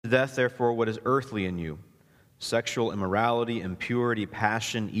To death, therefore, what is earthly in you: sexual immorality, impurity,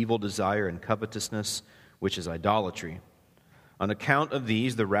 passion, evil desire, and covetousness, which is idolatry. On account of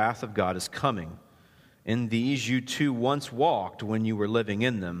these, the wrath of God is coming. In these you too once walked when you were living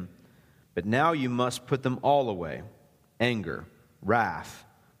in them, but now you must put them all away: anger, wrath,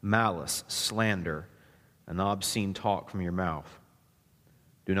 malice, slander, and obscene talk from your mouth.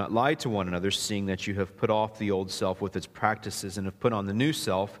 Do not lie to one another, seeing that you have put off the old self with its practices and have put on the new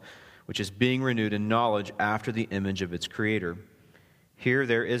self, which is being renewed in knowledge after the image of its Creator. Here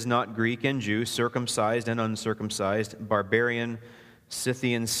there is not Greek and Jew, circumcised and uncircumcised, barbarian,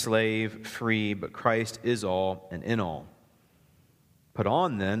 Scythian, slave, free, but Christ is all and in all. Put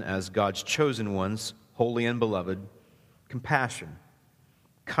on then, as God's chosen ones, holy and beloved, compassion,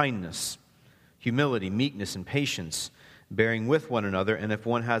 kindness, humility, meekness, and patience, bearing with one another, and if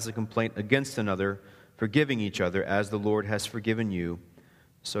one has a complaint against another, forgiving each other, as the Lord has forgiven you,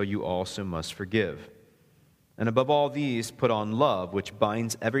 so you also must forgive. And above all these, put on love, which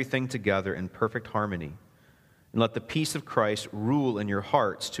binds everything together in perfect harmony. And let the peace of Christ rule in your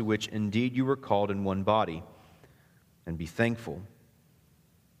hearts, to which indeed you were called in one body. And be thankful.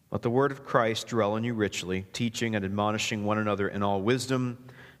 Let the word of Christ dwell in you richly, teaching and admonishing one another in all wisdom,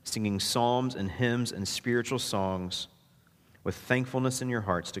 singing psalms and hymns and spiritual songs, with thankfulness in your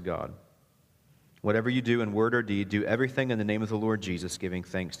hearts to God. Whatever you do in word or deed, do everything in the name of the Lord Jesus, giving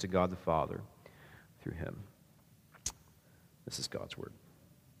thanks to God the Father through him. This is God's word.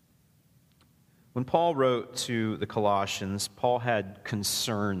 When Paul wrote to the Colossians, Paul had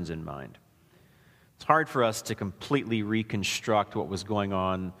concerns in mind. It's hard for us to completely reconstruct what was going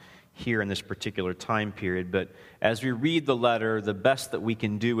on here in this particular time period, but as we read the letter, the best that we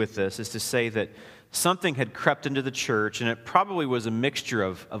can do with this is to say that something had crept into the church, and it probably was a mixture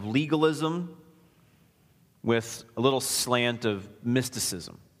of legalism with a little slant of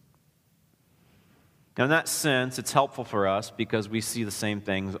mysticism. Now, in that sense, it's helpful for us because we see the same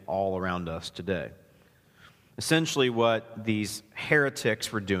things all around us today. Essentially, what these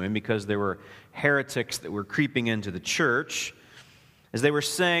heretics were doing, because there were heretics that were creeping into the church, is they were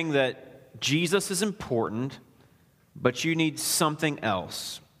saying that Jesus is important, but you need something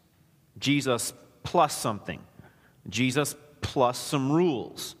else. Jesus plus something. Jesus plus some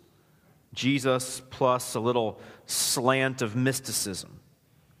rules. Jesus plus a little slant of mysticism.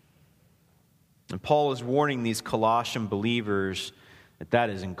 And Paul is warning these Colossian believers that that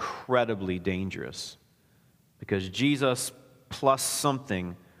is incredibly dangerous, because Jesus plus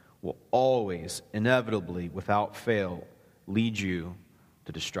something will always, inevitably, without fail, lead you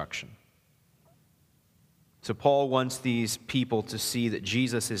to destruction. So Paul wants these people to see that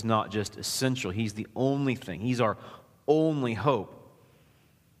Jesus is not just essential. He's the only thing. He's our only hope.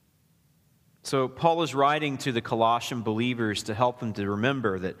 So Paul is writing to the Colossian believers to help them to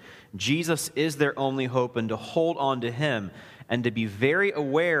remember that Jesus is their only hope, and to hold on to him, and to be very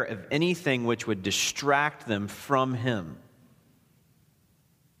aware of anything which would distract them from him.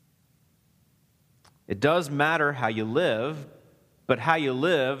 It does matter how you live, but how you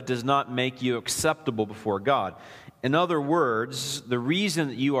live does not make you acceptable before God. In other words, the reason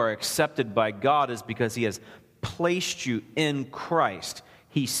that you are accepted by God is because he has placed you in Christ.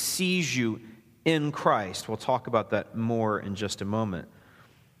 He sees you in Christ. We'll talk about that more in just a moment.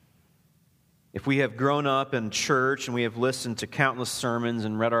 If we have grown up in church and we have listened to countless sermons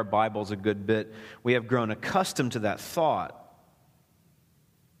and read our Bibles a good bit, we have grown accustomed to that thought.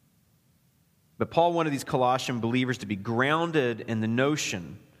 But Paul wanted these Colossian believers to be grounded in the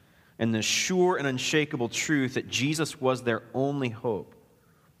notion and the sure and unshakable truth that Jesus was their only hope.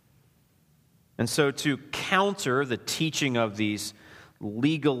 And so to counter the teaching of these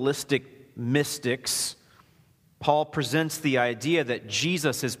legalistic mystics, Paul presents the idea that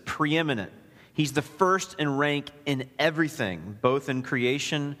Jesus is preeminent. He's the first in rank in everything, both in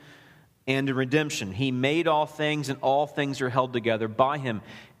creation and in redemption. He made all things, and all things are held together by him.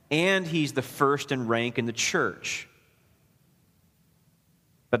 And he's the first in rank in the church.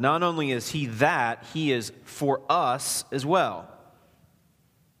 But not only is he that, he is for us as well.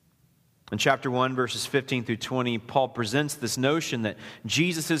 In chapter 1, verses 15 through 20, Paul presents this notion that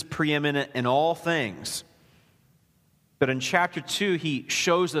Jesus is preeminent in all things. But in chapter 2, he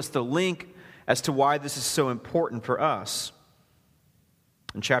shows us the link as to why this is so important for us.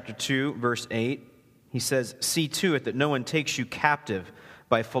 In chapter 2, verse 8, he says, "See to it that no one takes you captive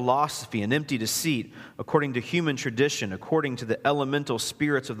by philosophy and empty deceit, according to human tradition, according to the elemental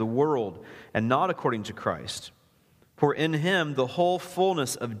spirits of the world, and not according to Christ. For in him the whole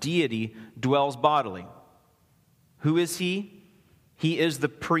fullness of deity dwells bodily." Who is he? He is the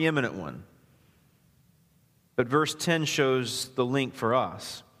preeminent one. But verse 10 shows the link for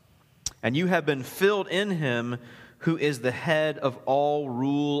us. and you have been filled in him who is the head of all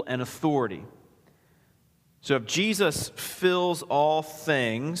rule and authority. So if Jesus fills all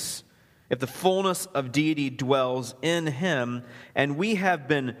things, if the fullness of deity dwells in him, and we have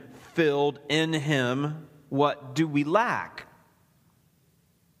been filled in him, what do we lack?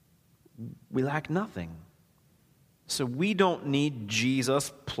 We lack nothing. So we don't need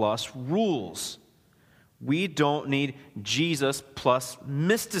Jesus plus rules. We don't need Jesus plus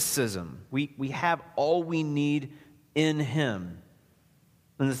mysticism. We have all we need in him.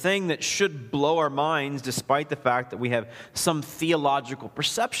 And the thing that should blow our minds, despite the fact that we have some theological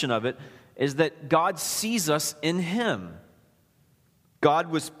perception of it, is that God sees us in him. God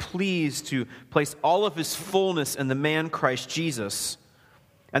was pleased to place all of his fullness in the man Christ Jesus.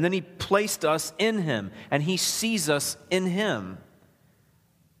 And then he placed us in him, and he sees us in him.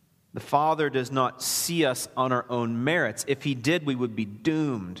 The Father does not see us on our own merits. If he did, we would be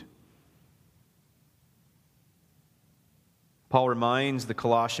doomed. Paul reminds the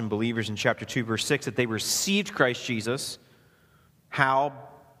Colossian believers in chapter 2, verse 6, that they received Christ Jesus. How?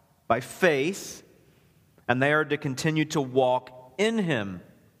 By faith. And they are to continue to walk in him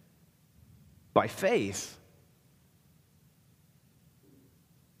by faith.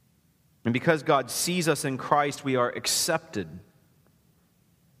 And because God sees us in Christ, we are accepted.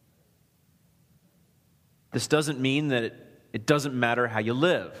 This doesn't mean that it doesn't matter how you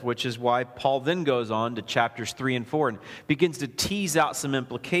live, which is why Paul then goes on to chapters 3 and 4 and begins to tease out some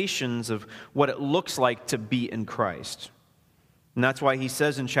implications of what it looks like to be in Christ. And that's why he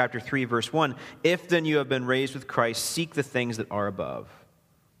says in chapter 3, verse 1, "If then you have been raised with Christ, seek the things that are above."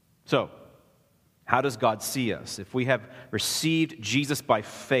 So, how does God see us? If we have received Jesus by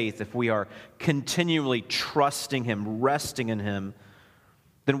faith, if we are continually trusting him, resting in him,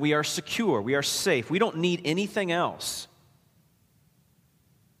 then we are secure, we are safe. We don't need anything else.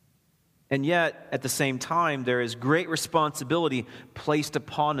 And yet, at the same time, there is great responsibility placed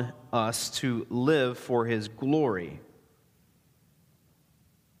upon us to live for his glory.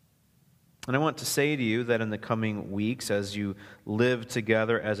 And I want to say to you that in the coming weeks, as you live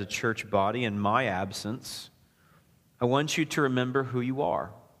together as a church body in my absence, I want you to remember who you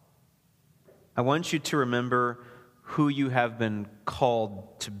are. I want you to remember who you have been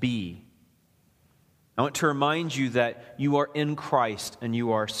called to be. I want to remind you that you are in Christ and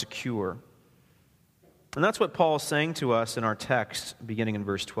you are secure. And that's what Paul is saying to us in our text, beginning in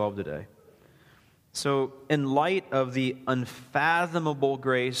verse 12 today. So, in light of the unfathomable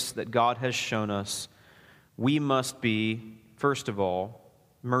grace that God has shown us, we must be, first of all,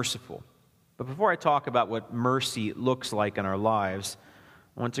 merciful. But before I talk about what mercy looks like in our lives,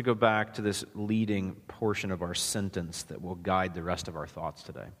 I want to go back to this leading portion of our sentence that will guide the rest of our thoughts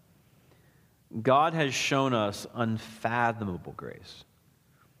today. God has shown us unfathomable grace.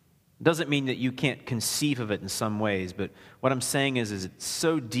 It doesn't mean that you can't conceive of it in some ways, but what I'm saying is it's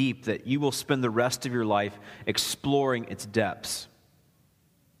so deep that you will spend the rest of your life exploring its depths.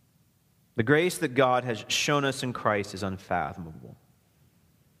 The grace that God has shown us in Christ is unfathomable.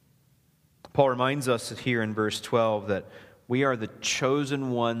 Paul reminds us here in verse 12 that we are the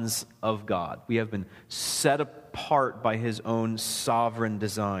chosen ones of God. We have been set apart by his own sovereign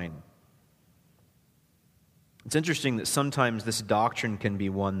design. It's interesting that sometimes this doctrine can be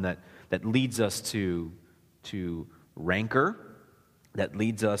one that leads us to rancor, that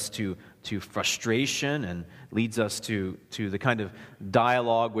leads us to frustration, and leads us to the kind of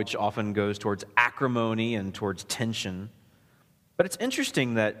dialogue which often goes towards acrimony and towards tension. But it's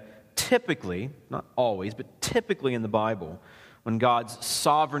interesting that typically, not always, but typically in the Bible, when God's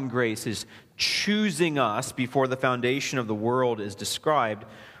sovereign grace is choosing us before the foundation of the world is described,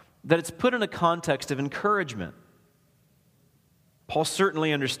 that it's put in a context of encouragement. Paul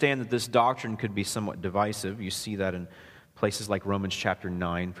certainly understands that this doctrine could be somewhat divisive. You see that in places like Romans chapter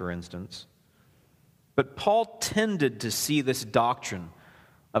 9, for instance. But Paul tended to see this doctrine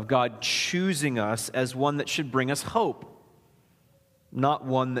of God choosing us as one that should bring us hope, not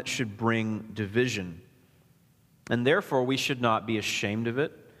one that should bring division. And therefore, we should not be ashamed of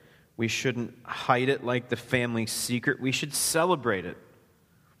it. We shouldn't hide it like the family secret. We should celebrate it.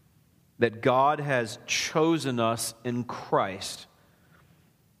 That God has chosen us in Christ.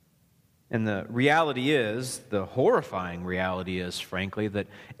 And the reality is, the horrifying reality is, frankly, that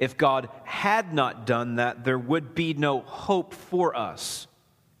if God had not done that, there would be no hope for us.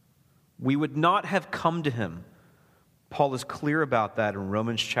 We would not have come to him. Paul is clear about that in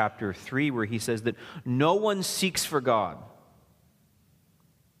Romans chapter 3, where he says that no one seeks for God.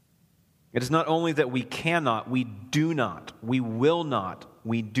 It is not only that we cannot, we do not, we will not,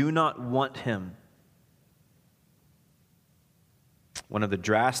 we do not want him. one of the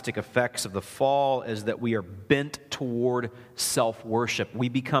drastic effects of the fall is that we are bent toward self-worship. We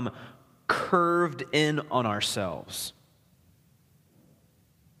become curved in on ourselves.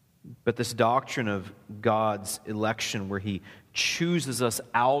 But this doctrine of God's election, where He chooses us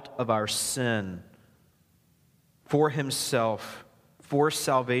out of our sin for Himself, for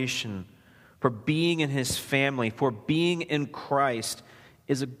salvation, for being in His family, for being in Christ,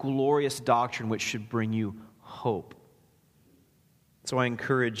 is a glorious doctrine which should bring you hope. So I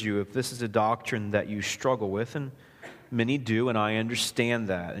encourage you, if this is a doctrine that you struggle with, and many do, and I understand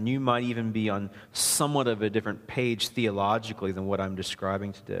that, and you might even be on somewhat of a different page theologically than what I'm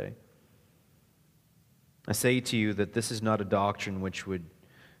describing today, I say to you that this is not a doctrine which would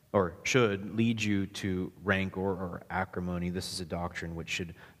or should lead you to rancor or acrimony. This is a doctrine which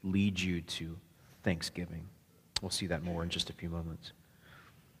should lead you to thanksgiving. We'll see that more in just a few moments.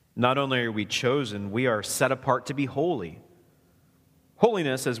 Not only are we chosen, we are set apart to be holy.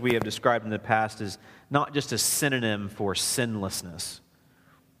 Holiness, as we have described in the past, is not just a synonym for sinlessness.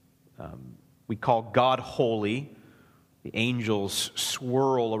 We call God holy. The angels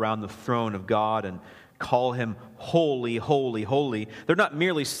swirl around the throne of God and call Him holy, holy, holy. They're not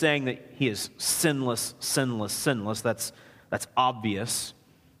merely saying that He is sinless, sinless, sinless. That's obvious.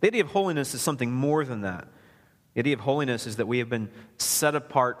 The idea of holiness is something more than that. The idea of holiness is that we have been set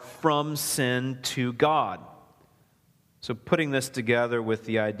apart from sin to God. So putting this together with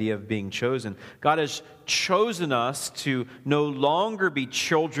the idea of being chosen, God has chosen us to no longer be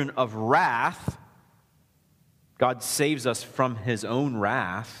children of wrath. God saves us from His own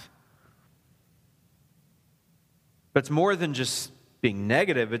wrath. But it's more than just being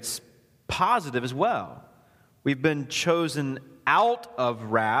negative, it's positive as well. We've been chosen out of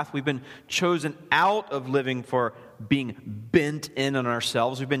wrath. We've been chosen out of living for being bent in on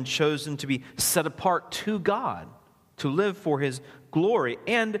ourselves. We've been chosen to be set apart to God, to live for His glory.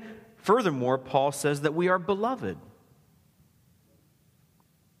 And furthermore, Paul says that we are beloved.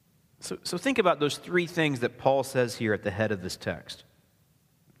 So think about those three things that Paul says here at the head of this text.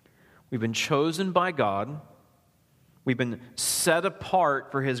 We've been chosen by God. We've been set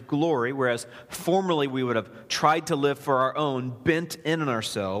apart for His glory, whereas formerly we would have tried to live for our own, bent in on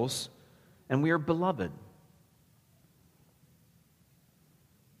ourselves, and we are beloved.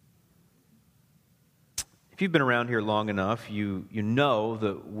 If you've been around here long enough, you know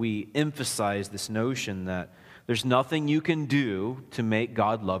that we emphasize this notion that there's nothing you can do to make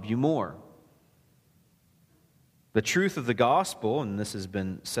God love you more. The truth of the gospel, and this has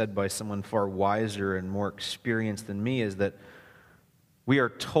been said by someone far wiser and more experienced than me, is that we are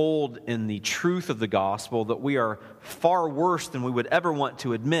told in the truth of the gospel that we are far worse than we would ever want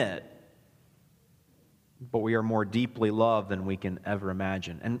to admit, but we are more deeply loved than we can ever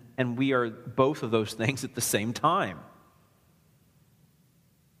imagine. And we are both of those things at the same time.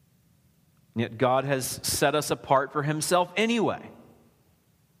 Yet God has set us apart for Himself anyway.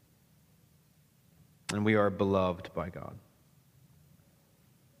 And we are beloved by God.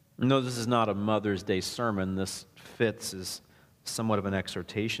 No, this is not a Mother's Day sermon. This fits as somewhat of an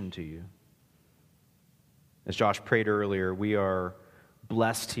exhortation to you. As Josh prayed earlier, we are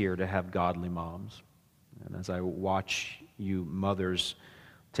blessed here to have godly moms. And as I watch you mothers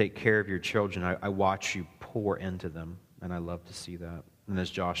take care of your children, I watch you pour into them, and I love to see that. And as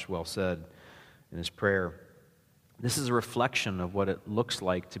Josh well said in his prayer, this is a reflection of what it looks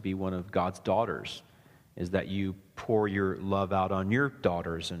like to be one of God's daughters, is that you pour your love out on your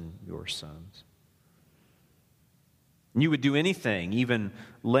daughters and your sons. You would do anything, even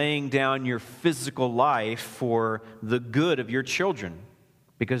laying down your physical life for the good of your children,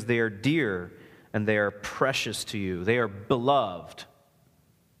 because they are dear and they are precious to you. They are beloved.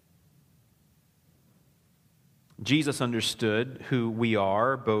 Jesus understood who we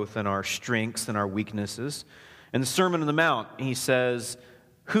are, both in our strengths and our weaknesses. In the Sermon on the Mount, He says,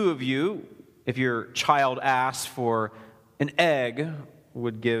 "Who of you, if your child asks for an egg,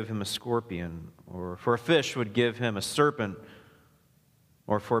 would give him a scorpion, or for a fish would give him a serpent,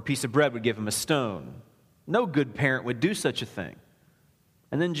 or for a piece of bread would give him a stone? No good parent would do such a thing."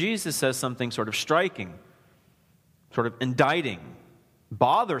 And then Jesus says something sort of striking, sort of indicting,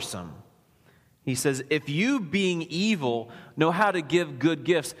 bothersome. He says, "If you, being evil, know how to give good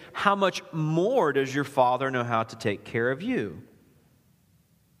gifts, how much more does your Father know how to take care of you?"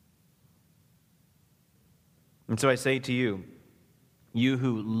 And so I say to you, you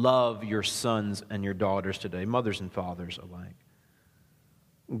who love your sons and your daughters today, mothers and fathers alike,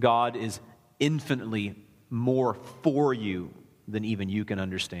 God is infinitely more for you than even you can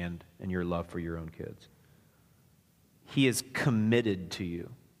understand in your love for your own kids. He is committed to you,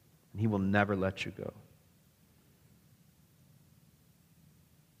 and He will never let you go.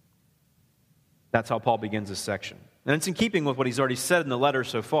 That's how Paul begins this section. And it's in keeping with what he's already said in the letter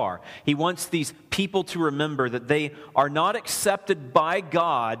so far. He wants these people to remember that they are not accepted by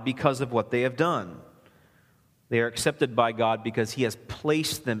God because of what they have done. They are accepted by God because he has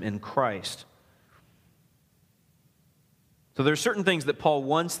placed them in Christ. So there are certain things that Paul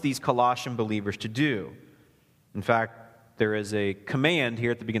wants these Colossian believers to do. In fact, there is a command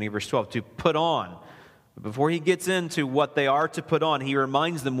here at the beginning of verse 12 to put on. But before he gets into what they are to put on, he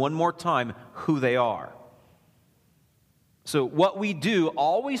reminds them one more time who they are. So what we do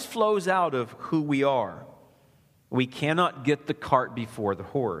always flows out of who we are. We cannot get the cart before the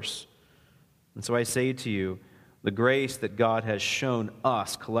horse. And so I say to you, the grace that God has shown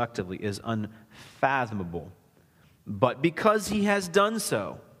us collectively is unfathomable. But because he has done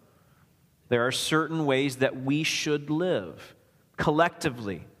so, there are certain ways that we should live.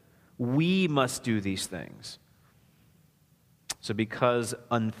 Collectively, we must do these things. So because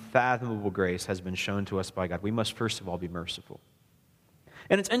unfathomable grace has been shown to us by God, we must first of all be merciful.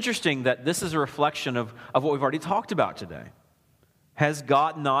 And it's interesting that this is a reflection of what we've already talked about today. Has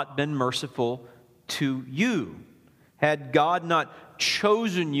God not been merciful to you? Had God not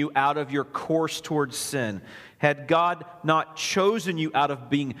chosen you out of your course towards sin? Had God not chosen you out of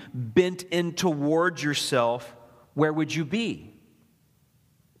being bent in towards yourself, where would you be?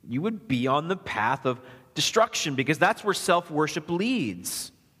 You would be on the path of destruction, because that's where self-worship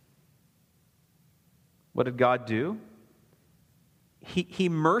leads. What did God do? He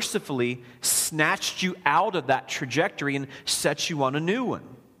mercifully snatched you out of that trajectory and set you on a new one.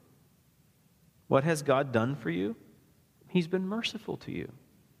 What has God done for you? He's been merciful to you.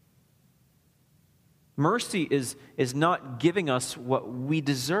 Mercy is not giving us what we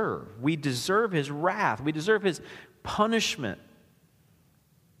deserve. We deserve his wrath. We deserve his punishment.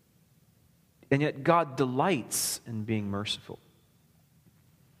 And yet God delights in being merciful.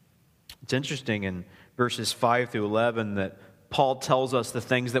 It's interesting in verses 5 through 11 that Paul tells us the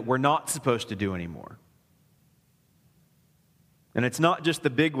things that we're not supposed to do anymore. And it's not just the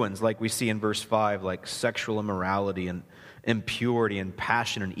big ones like we see in verse 5, like sexual immorality and impurity and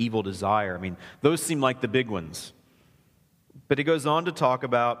passion and evil desire. I mean, those seem like the big ones. But he goes on to talk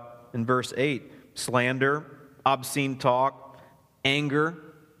about, in verse 8, slander, obscene talk, anger,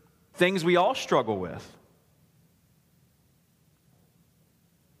 things we all struggle with.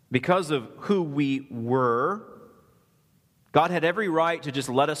 Because of who we were, God had every right to just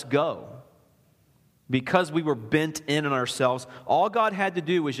let us go. Because we were bent in on ourselves, all God had to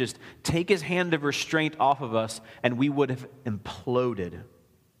do was just take his hand of restraint off of us, and we would have imploded.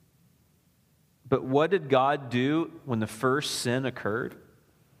 But what did God do when the first sin occurred?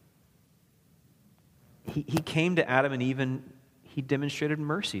 He came to Adam and Eve and he demonstrated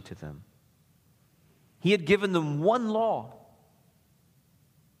mercy to them. He had given them one law,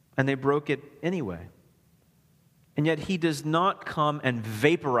 and they broke it anyway. And yet he does not come and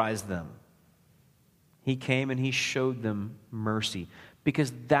vaporize them. He came and he showed them mercy,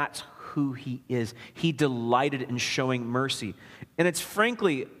 because that's who he is. He delighted in showing mercy. And it's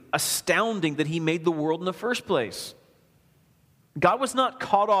frankly astounding that he made the world in the first place. God was not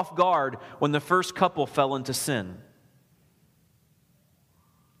caught off guard when the first couple fell into sin.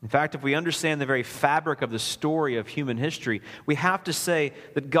 In fact, if we understand the very fabric of the story of human history, we have to say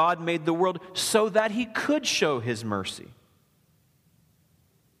that God made the world so that he could show his mercy.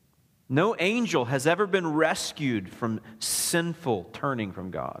 No angel has ever been rescued from sinful turning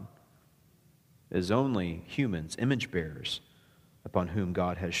from God. It is only humans, image bearers, upon whom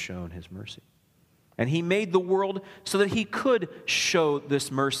God has shown his mercy. And he made the world so that he could show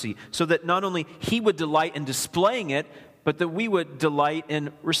this mercy, so that not only he would delight in displaying it, but that we would delight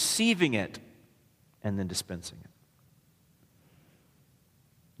in receiving it and then dispensing it.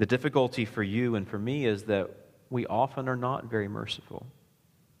 The difficulty for you and for me is that we often are not very merciful.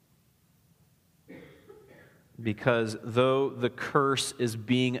 Because though the curse is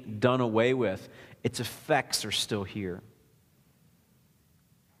being done away with, its effects are still here.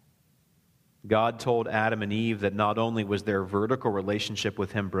 God told Adam and Eve that not only was their vertical relationship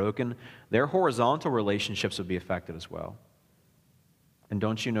with him broken, their horizontal relationships would be affected as well. And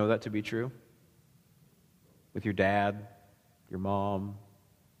don't you know that to be true? With your dad, your mom,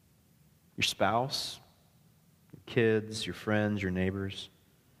 your spouse, your kids, your friends, your neighbors.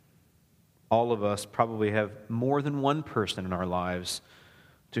 All of us probably have more than one person in our lives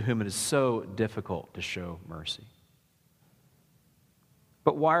to whom it is so difficult to show mercy.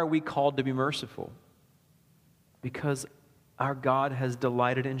 But why are we called to be merciful? Because our God has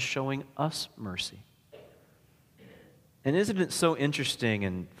delighted in showing us mercy. And isn't it so interesting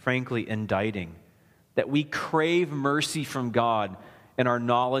and frankly indicting that we crave mercy from God, in our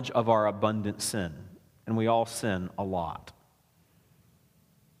knowledge of our abundant sin. And we all sin a lot.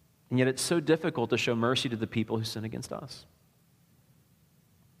 And yet it's so difficult to show mercy to the people who sin against us.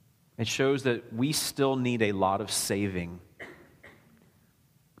 It shows that we still need a lot of saving.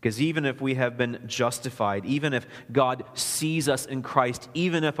 Because even if we have been justified, even if God sees us in Christ,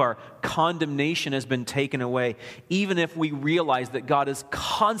 even if our condemnation has been taken away, even if we realize that God is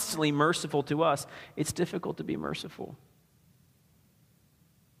constantly merciful to us, it's difficult to be merciful.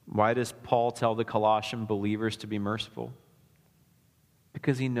 Why does Paul tell the Colossian believers to be merciful?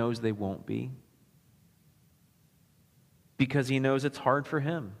 Because he knows they won't be. Because he knows it's hard for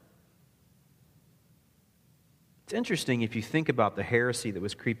him. It's interesting if you think about the heresy that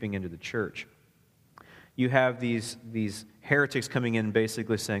was creeping into the church. You have these heretics coming in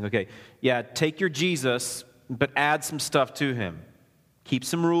basically saying, okay, yeah, take your Jesus, but add some stuff to him. Keep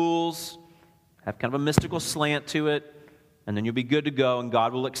some rules, have kind of a mystical slant to it, and then you'll be good to go, and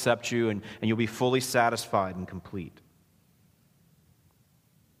God will accept you, and you'll be fully satisfied and complete.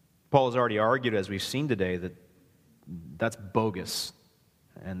 Paul has already argued, as we've seen today, that that's bogus.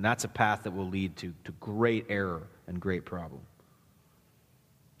 And that's a path that will lead to great error and great problem.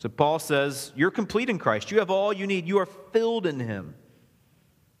 So Paul says, you're complete in Christ. You have all you need. You are filled in him.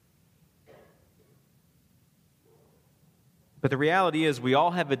 But the reality is we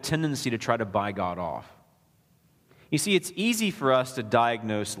all have a tendency to try to buy God off. You see, it's easy for us to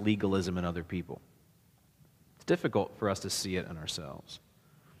diagnose legalism in other people. It's difficult for us to see it in ourselves.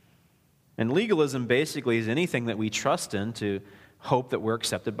 And legalism basically is anything that we trust in to hope that we're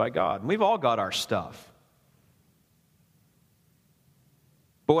accepted by God. And we've all got our stuff.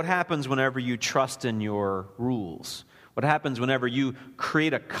 But what happens whenever you trust in your rules? What happens whenever you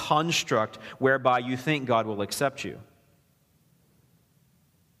create a construct whereby you think God will accept you?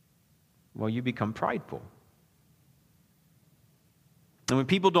 Well, you become prideful. And when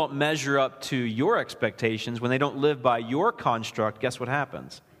people don't measure up to your expectations, when they don't live by your construct, guess what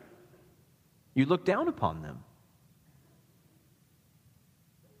happens? You look down upon them.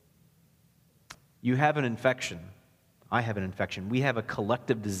 You have an infection. I have an infection. We have a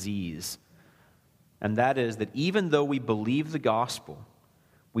collective disease. And that is that even though we believe the gospel,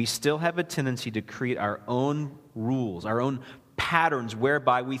 we still have a tendency to create our own rules, our own patterns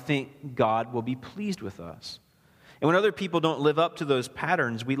whereby we think God will be pleased with us. And when other people don't live up to those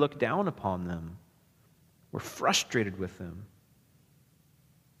patterns, we look down upon them. We're frustrated with them.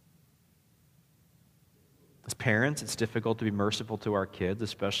 As parents, it's difficult to be merciful to our kids,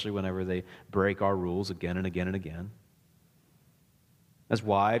 especially whenever they break our rules again and again and again. As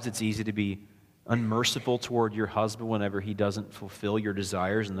wives, it's easy to be unmerciful toward your husband whenever he doesn't fulfill your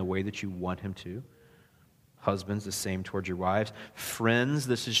desires in the way that you want him to. Husbands, the same towards your wives. Friends,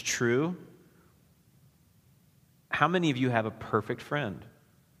 this is true. How many of you have a perfect friend?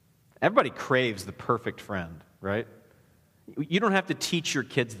 Everybody craves the perfect friend, right? You don't have to teach your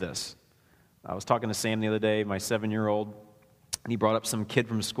kids this. I was talking to Sam the other day, my 7-year-old, and he brought up some kid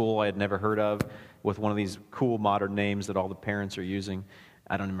from school I had never heard of with one of these cool modern names that all the parents are using.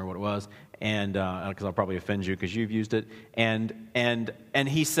 I don't remember what it was, and because I'll probably offend you because you've used it. And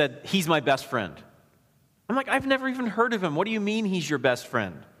he said, he's my best friend. I'm like, I've never even heard of him. What do you mean he's your best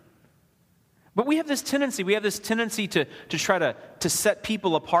friend? But we have this tendency to try to set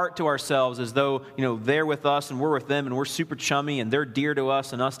people apart to ourselves as though, they're with us and we're with them and we're super chummy and they're dear to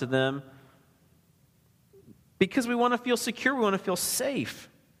us and us to them. Because we want to feel secure, we want to feel safe.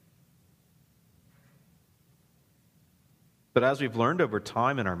 But as we've learned over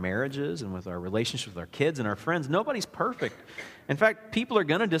time in our marriages and with our relationships with our kids and our friends, nobody's perfect. In fact, people are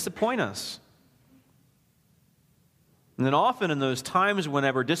going to disappoint us. And then often in those times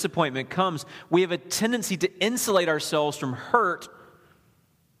whenever disappointment comes, we have a tendency to insulate ourselves from hurt,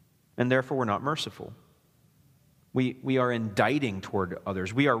 and therefore we're not merciful. We are indicting toward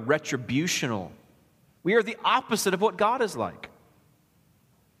others. We are retributional. We are the opposite of what God is like.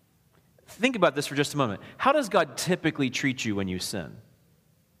 Think about this for just a moment. How does God typically treat you when you sin?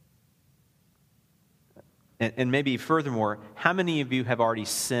 And maybe furthermore, how many of you have already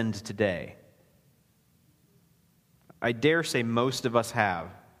sinned today? I dare say most of us have,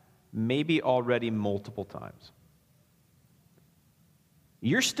 maybe already multiple times.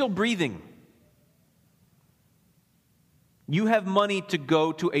 You're still breathing. You have money to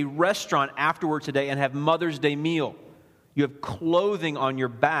go to a restaurant afterward today and have Mother's Day meal. You have clothing on your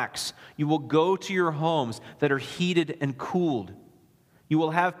backs. You will go to your homes that are heated and cooled. You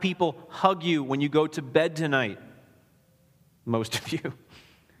will have people hug you when you go to bed tonight. Most of you.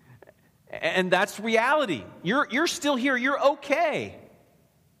 And that's reality. You're still here. You're okay.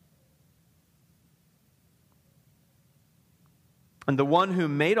 And the one who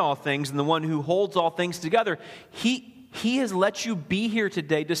made all things and the one who holds all things together, he has let you be here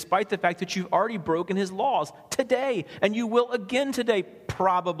today despite the fact that you've already broken his laws today, and you will again today,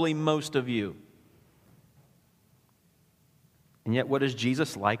 probably most of you. And yet what is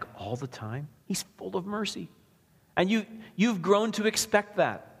Jesus like all the time? He's full of mercy. And you've grown to expect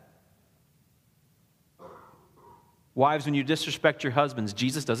that. Wives, when you disrespect your husbands,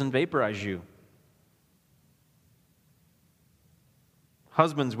 Jesus doesn't vaporize you.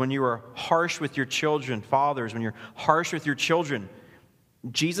 Husbands, when you are harsh with your children, fathers, when you're harsh with your children,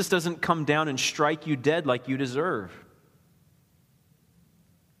 Jesus doesn't come down and strike you dead like you deserve.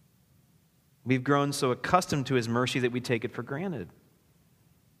 We've grown so accustomed to his mercy that we take it for granted.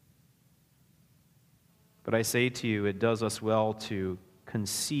 But I say to you, it does us well to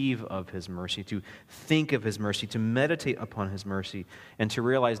conceive of his mercy, to think of his mercy, to meditate upon his mercy, and to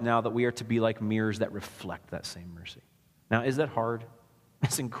realize now that we are to be like mirrors that reflect that same mercy. Now, is that hard?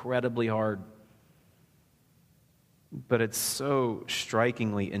 It's incredibly hard. But it's so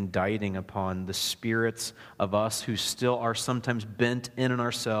strikingly indicting upon the spirits of us who still are sometimes bent in on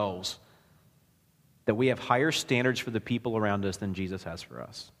ourselves that we have higher standards for the people around us than Jesus has for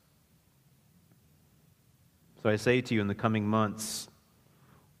us. So I say to you in the coming months,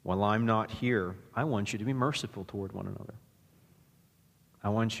 while I'm not here, I want you to be merciful toward one another. I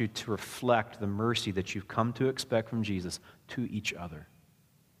want you to reflect the mercy that you've come to expect from Jesus to each other.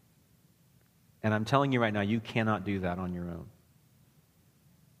 And I'm telling you right now, you cannot do that on your own.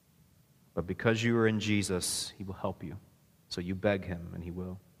 But because you are in Jesus, he will help you. So you beg him, and he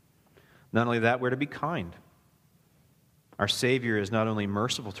will. Not only that, we're to be kind. Our Savior is not only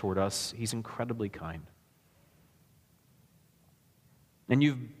merciful toward us, he's incredibly kind. And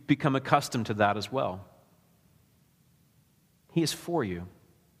you've become accustomed to that as well. He is for you.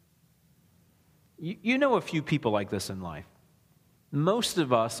 You know a few people like this in life. Most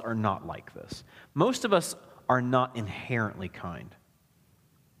of us are not like this. Most of us are not inherently kind.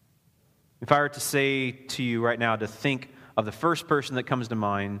 If I were to say to you right now to think of the first person that comes to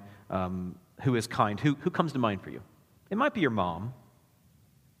mind who is kind, who comes to mind for you? It might be your mom.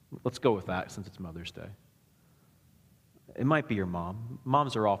 Let's go with that since it's Mother's Day. It might be your mom.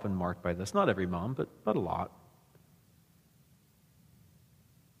 Moms are often marked by this. Not every mom, but a lot.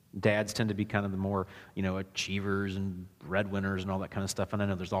 Dads tend to be kind of the more, achievers and breadwinners and all that kind of stuff. And I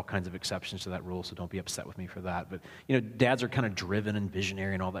know there's all kinds of exceptions to that rule, so don't be upset with me for that. But, dads are kind of driven and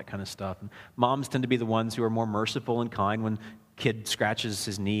visionary and all that kind of stuff. And moms tend to be the ones who are more merciful and kind when kid scratches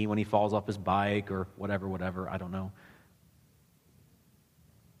his knee, when he falls off his bike or whatever, I don't know.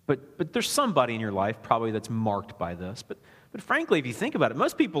 But there's somebody in your life probably that's marked by this. But frankly, if you think about it,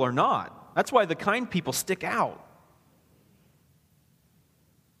 most people are not. That's why the kind people stick out.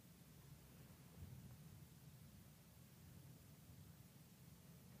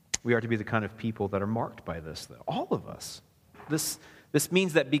 We are to be the kind of people that are marked by this, though. All of us. This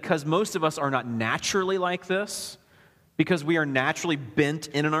means that because most of us are not naturally like this, because we are naturally bent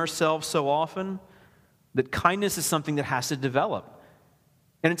in on ourselves so often, that kindness is something that has to develop.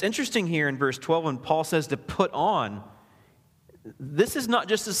 And it's interesting here in verse 12 when Paul says to put on. This is not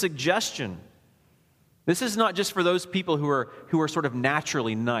just a suggestion. This is not just for those people who are sort of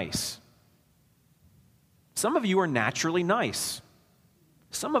naturally nice. Some of you are naturally nice.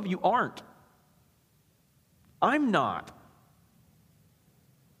 Some of you aren't. I'm not.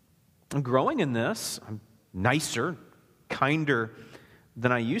 I'm growing in this. I'm nicer, kinder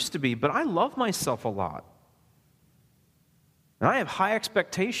than I used to be, but I love myself a lot. And I have high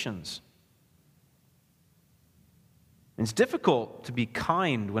expectations. And it's difficult to be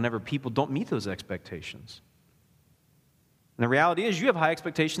kind whenever people don't meet those expectations. And the reality is you have high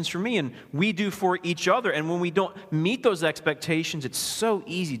expectations for me, and we do for each other. And when we don't meet those expectations, it's so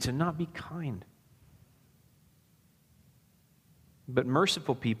easy to not be kind. But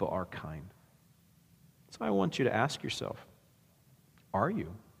merciful people are kind. So I want you to ask yourself, are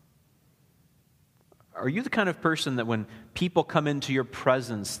you? Are you the kind of person that when people come into your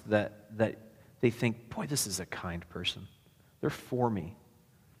presence that they think, boy, this is a kind person. They're for me.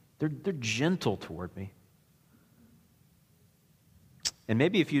 They're gentle toward me. And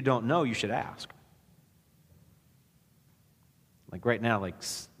maybe if you don't know, you should ask. Like right now,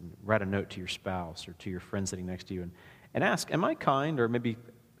 write a note to your spouse or to your friend sitting next to you and ask, am I kind? Or maybe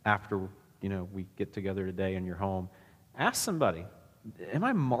after, we get together today in your home, ask somebody, am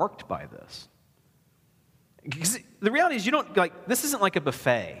I marked by this? Because the reality is this isn't like a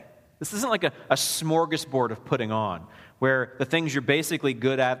buffet. This isn't like a smorgasbord of putting on, where the things you're basically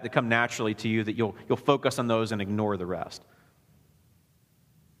good at that come naturally to you, that you'll focus on those and ignore the rest.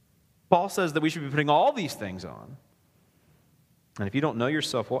 Paul says that we should be putting all these things on. And if you don't know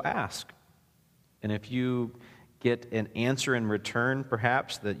yourself, well, ask. And if you get an answer in return,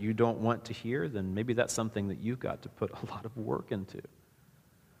 perhaps, that you don't want to hear, then maybe that's something that you've got to put a lot of work into.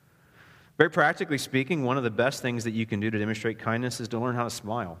 Very practically speaking, one of the best things that you can do to demonstrate kindness is to learn how to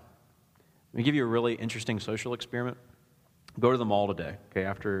smile. Let me give you a really interesting social experiment. Go to the mall today, okay,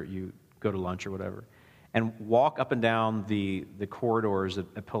 after you go to lunch or whatever, and walk up and down the corridors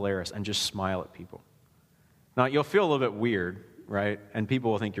at Polaris and just smile at people. Now, you'll feel a little bit weird, right? And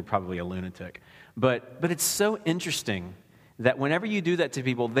people will think you're probably a lunatic. But it's so interesting that whenever you do that to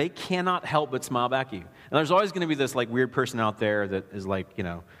people, they cannot help but smile back at you. And there's always going to be this like weird person out there that is like,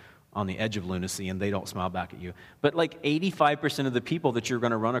 on the edge of lunacy, and they don't smile back at you. But like 85% of the people that you're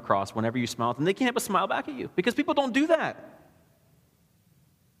going to run across whenever you smile at them, they can't help but smile back at you because people don't do that.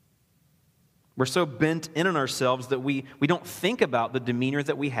 We're so bent in on ourselves that we don't think about the demeanor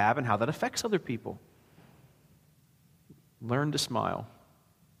that we have and how that affects other people. Learn to smile.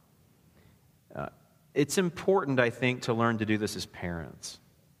 It's important, I think, to learn to do this as parents.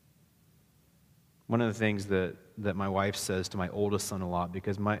 One of the things that my wife says to my oldest son a lot,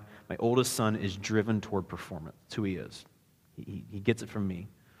 because my oldest son is driven toward performance. That's who he is. He gets it from me.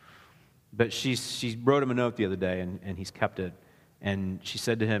 But she wrote him a note the other day, and he's kept it. And she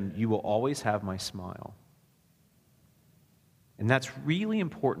said to him, "You will always have my smile." And that's really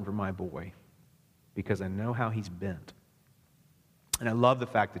important for my boy, because I know how he's bent. And I love the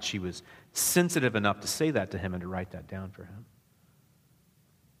fact that she was sensitive enough to say that to him and to write that down for him.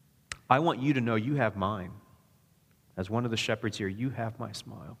 I want you to know you have mine. As one of the shepherds here, you have my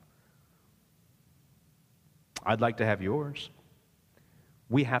smile. I'd like to have yours.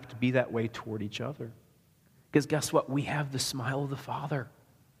 We have to be that way toward each other. Because guess what? We have the smile of the Father.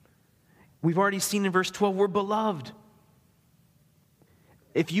 We've already seen in verse 12, we're beloved.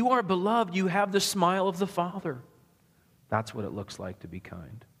 If you are beloved, you have the smile of the Father. That's what it looks like to be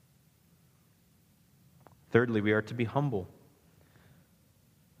kind. Thirdly, we are to be humble.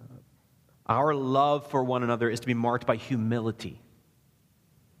 Our love for one another is to be marked by humility.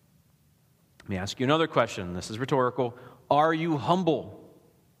 Let me ask you another question. This is rhetorical. Are you humble?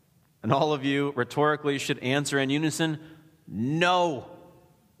 And all of you rhetorically should answer in unison, no,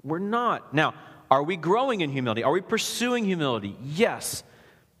 we're not. Now, are we growing in humility? Are we pursuing humility? Yes.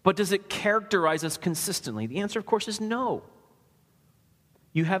 But does it characterize us consistently? The answer, of course, is no.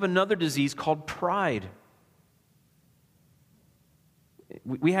 You have another disease called pride.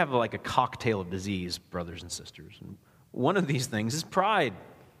 We have like a cocktail of disease, brothers and sisters. And one of these things is pride.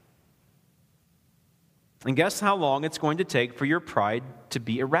 And guess how long it's going to take for your pride to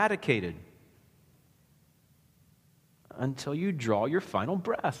be eradicated? Until you draw your final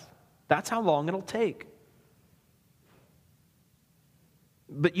breath. That's how long it'll take.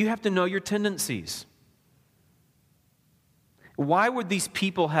 But you have to know your tendencies. Why would these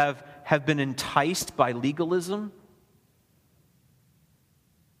people have been enticed by legalism?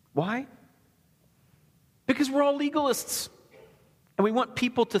 Why? Because we're all legalists. And we want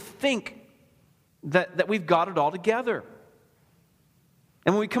people to think that we've got it all together.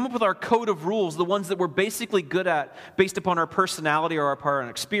 And when we come up with our code of rules, the ones that we're basically good at based upon our personality or upon our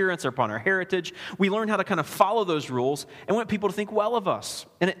experience or upon our heritage, we learn how to kind of follow those rules and want people to think well of us.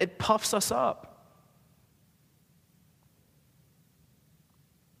 And it puffs us up.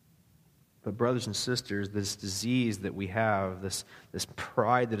 But brothers and sisters, this disease that we have, this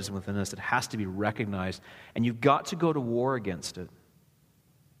pride that is within us, it has to be recognized. And you've got to go to war against it.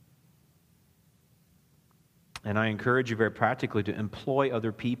 And I encourage you very practically to employ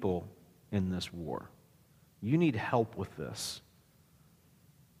other people in this war. You need help with this.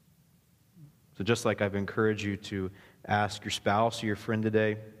 So just like I've encouraged you to ask your spouse or your friend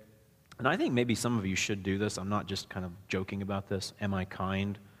today, and I think maybe some of you should do this. I'm not just kind of joking about this. Am I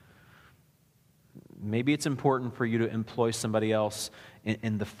kind? Maybe it's important for you to employ somebody else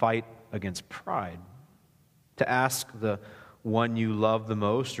in the fight against pride. To ask the one you love the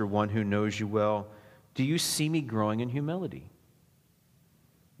most or one who knows you well, do you see me growing in humility?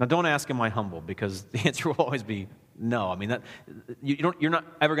 Now, don't ask, am I humble? Because the answer will always be no. I mean, you're not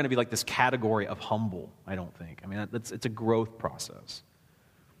ever going to be like this category of humble, I don't think. I mean, it's a growth process.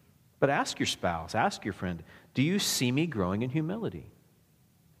 But ask your spouse, ask your friend, do you see me growing in humility?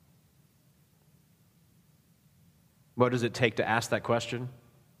 What does it take to ask that question?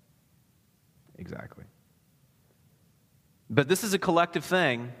 Exactly. But this is a collective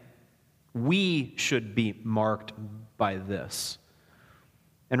thing. We should be marked by this.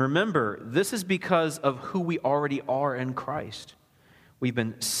 And remember, this is because of who we already are in Christ. We've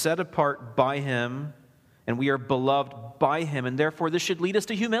been set apart by Him, and we are beloved by Him, and therefore this should lead us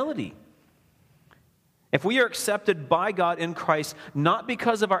to humility. If we are accepted by God in Christ, not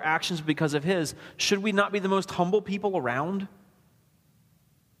because of our actions, but because of His, should we not be the most humble people around?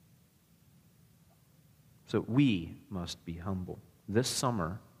 So we must be humble. This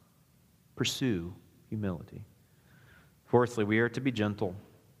summer, pursue humility. Fourthly, we are to be gentle.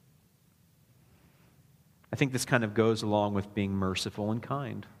 I think this kind of goes along with being merciful and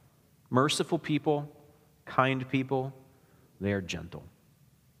kind. Merciful people, kind people, they are gentle.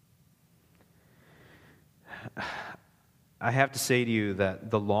 I have to say to you that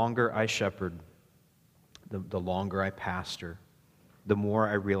the longer I shepherd, the longer I pastor, the more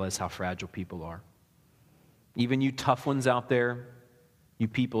I realize how fragile people are. Even you tough ones out there, you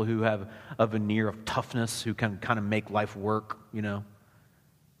people who have a veneer of toughness, who can kind of make life work,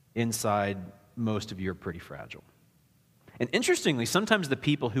 inside, most of you are pretty fragile. And interestingly, sometimes the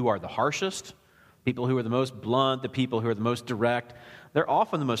people who are the harshest, people who are the most blunt, the people who are the most direct, they're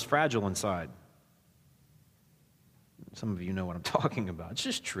often the most fragile inside. Some of you know what I'm talking about. It's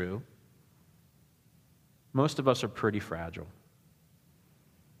just true. Most of us are pretty fragile.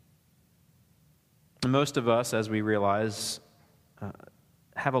 And most of us, as we realize,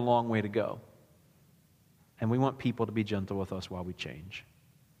 have a long way to go. And we want people to be gentle with us while we change.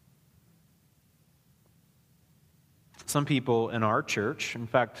 Some people in our church, in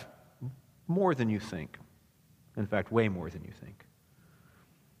fact, more than you think, in fact, way more than you think,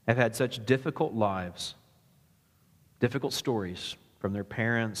 have had such difficult lives, difficult stories from their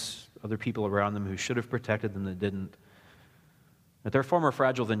parents, other people around them who should have protected them that didn't, that they're far more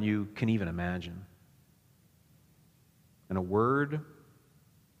fragile than you can even imagine. And a word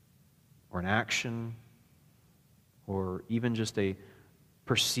or an action or even just a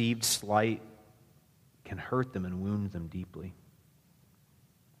perceived slight can hurt them and wound them deeply.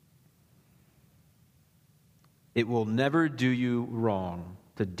 It will never do you wrong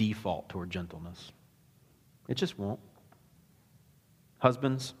to default toward gentleness. It just won't.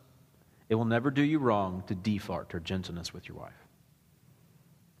 Husbands, it will never do you wrong to default toward gentleness with your wife.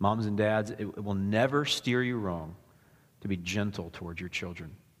 Moms and dads, it will never steer you wrong to be gentle toward your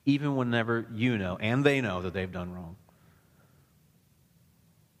children, even whenever you know and they know that they've done wrong.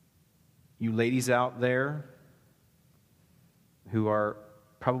 You ladies out there who are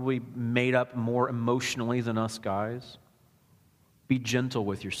probably made up more emotionally than us guys, be gentle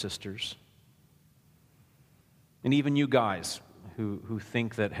with your sisters. And even you guys who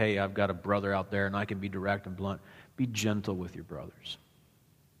think that, hey, I've got a brother out there and I can be direct and blunt, be gentle with your brothers.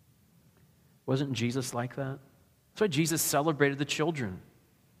 Wasn't Jesus like that? That's why Jesus celebrated the children.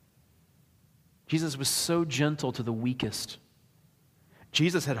 Jesus was so gentle to the weakest.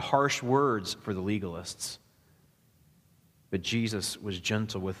 Jesus had harsh words for the legalists. But Jesus was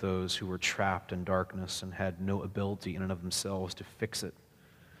gentle with those who were trapped in darkness and had no ability in and of themselves to fix it.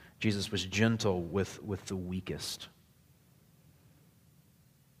 Jesus was gentle with the weakest.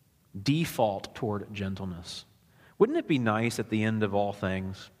 Default toward gentleness. Wouldn't it be nice at the end of all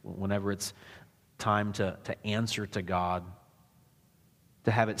things, whenever it's time to answer to God,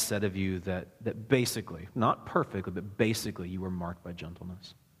 to have it said of you that basically, not perfectly, but basically you were marked by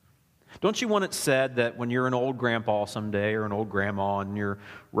gentleness? Don't you want it said that when you're an old grandpa someday or an old grandma and you're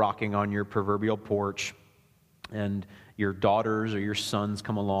rocking on your proverbial porch and your daughters or your sons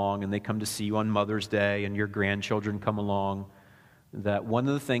come along and they come to see you on Mother's Day and your grandchildren come along, that one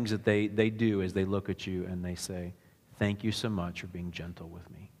of the things that they do is they look at you and they say, "Thank you so much for being gentle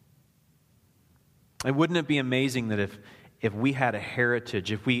with me." And wouldn't it be amazing that if we had a heritage,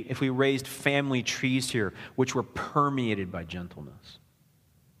 if we raised family trees here which were permeated by gentleness?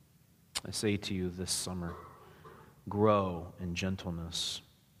 I say to you this summer, grow in gentleness.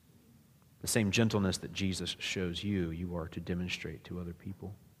 The same gentleness that Jesus shows you, you are to demonstrate to other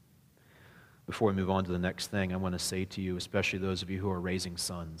people. Before we move on to the next thing, I want to say to you, especially those of you who are raising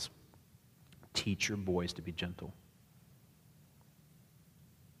sons, teach your boys to be gentle.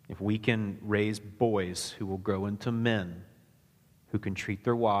 If we can raise boys who will grow into men, who can treat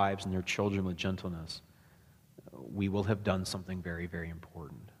their wives and their children with gentleness, we will have done something very, very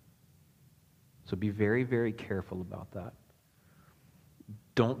important. So be very, very careful about that.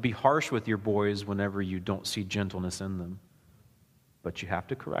 Don't be harsh with your boys whenever you don't see gentleness in them, but you have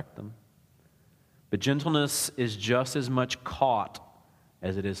to correct them. But gentleness is just as much caught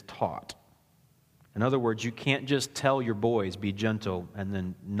as it is taught. In other words, you can't just tell your boys, be gentle, and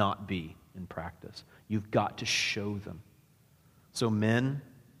then not be in practice. You've got to show them. So men,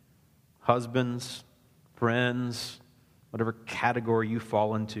 husbands, friends, whatever category you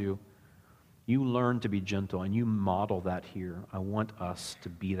fall into, you learn to be gentle and you model that here. I want us to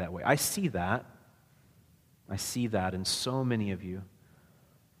be that way. I see that. I see that in so many of you.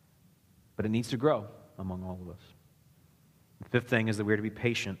 But it needs to grow. among all of us. The fifth thing is that we are to be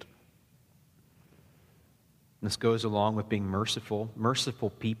patient. This goes along with being merciful.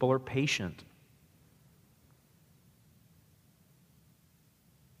 Merciful people are patient.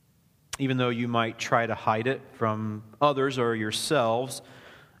 Even though you might try to hide it from others or yourselves,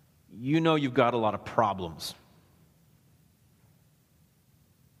 you know you've got a lot of problems.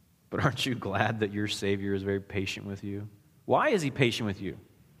 But aren't you glad that your Savior is very patient with you? Why is He patient with you?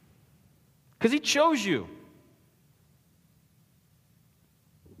 Because He chose you.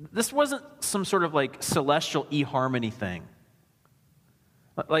 This wasn't some sort of like celestial eHarmony thing.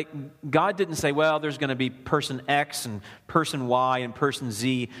 Like, God didn't say, well, there's going to be person X and person Y and person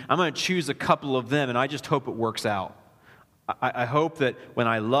Z. I'm going to choose a couple of them, and I just hope it works out. I hope that when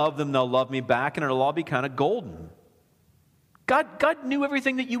I love them, they'll love me back, and it'll all be kind of golden. God knew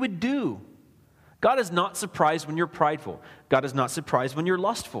everything that you would do. God is not surprised when you're prideful. God is not surprised when you're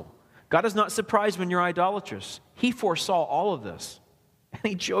lustful. God is not surprised when you're idolatrous. He foresaw all of this, and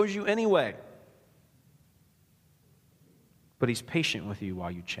He chose you anyway. But He's patient with you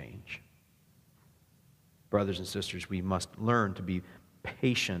while you change. Brothers and sisters, we must learn to be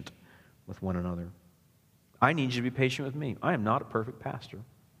patient with one another. I need you to be patient with me. I am not a perfect pastor.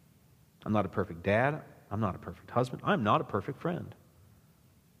 I'm not a perfect dad. I'm not a perfect husband. I'm not a perfect friend.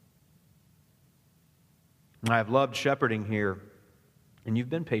 I have loved shepherding here, and you've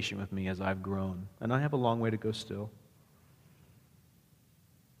been patient with me as I've grown, and I have a long way to go still.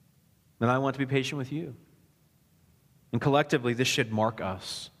 And I want to be patient with you. And collectively, this should mark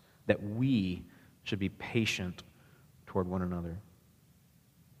us that we should be patient toward one another.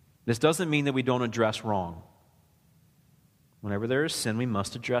 This doesn't mean that we don't address wrong. Whenever there is sin, we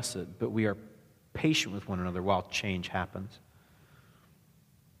must address it, but we are patient with one another while change happens.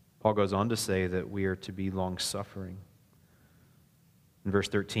 Paul goes on to say that we are to be long-suffering. In verse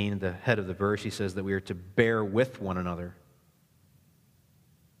 13, the head of the verse, he says that we are to bear with one another.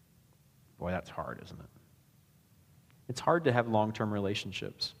 Boy, that's hard, isn't it? It's hard to have long-term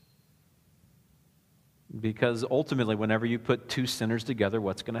relationships. Because ultimately, whenever you put two sinners together,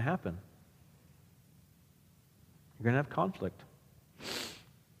 what's going to happen? You're going to have conflict.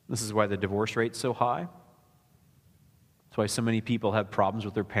 This is why the divorce rate's so high. That's why so many people have problems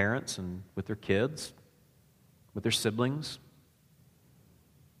with their parents and with their kids, with their siblings.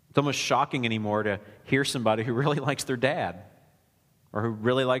 It's almost shocking anymore to hear somebody who really likes their dad, or who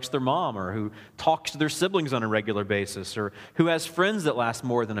really likes their mom, or who talks to their siblings on a regular basis, or who has friends that last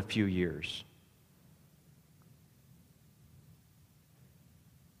more than a few years.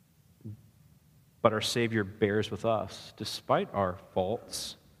 But our Savior bears with us despite our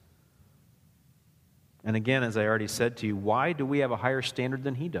faults. And again, as I already said to you, why do we have a higher standard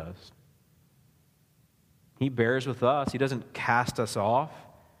than He does? He bears with us. He doesn't cast us off.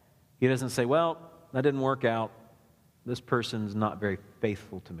 He doesn't say, well, that didn't work out. This person's not very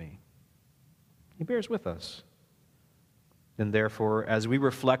faithful to me. He bears with us. And therefore, as we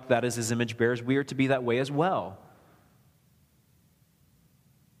reflect that as His image bearers, we are to be that way as well.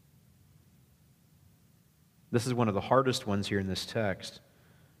 This is one of the hardest ones here in this text,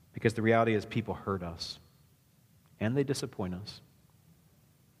 because the reality is people hurt us, and they disappoint us.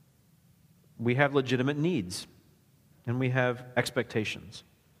 We have legitimate needs, and we have expectations.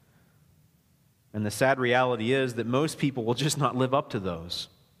 And the sad reality is that most people will just not live up to those.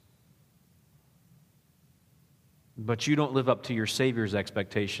 But you don't live up to your Savior's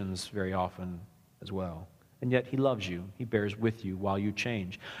expectations very often as well. And yet He loves you. He bears with you while you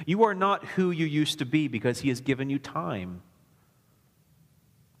change. You are not who you used to be because He has given you time.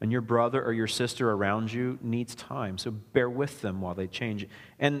 And your brother or your sister around you needs time. So bear with them while they change.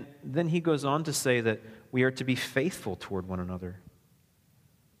 And then he goes on to say that we are to be faithful toward one another.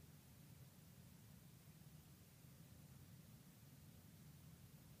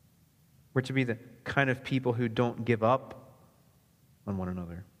 We're to be the kind of people who don't give up on one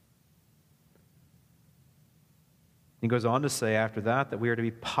another. He goes on to say after that we are to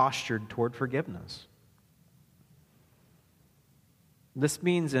be postured toward forgiveness. This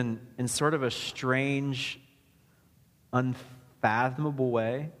means in sort of a strange, unfathomable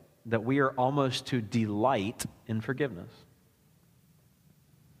way that we are almost to delight in forgiveness.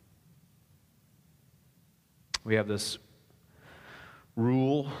 We have this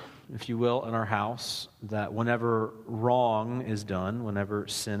rule, if you will, in our house that whenever wrong is done, whenever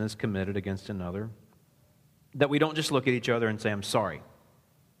sin is committed against another, that we don't just look at each other and say, I'm sorry.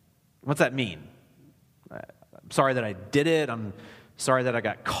 What's that mean? I'm sorry that I did it. I'm sorry that I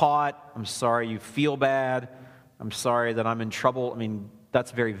got caught. I'm sorry you feel bad. I'm sorry that I'm in trouble. I mean,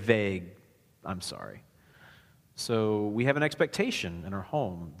 that's very vague. I'm sorry. So we have an expectation in our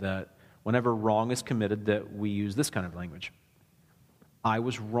home that whenever wrong is committed, that we use this kind of language. I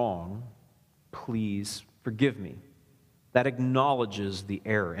was wrong. Please forgive me. That acknowledges the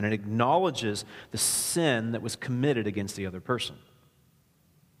error, and it acknowledges the sin that was committed against the other person.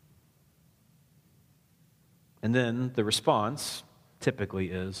 And then the response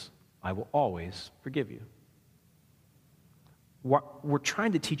typically is, I will always forgive you. We're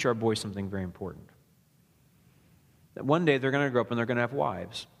trying to teach our boys something very important. That one day they're going to grow up and they're going to have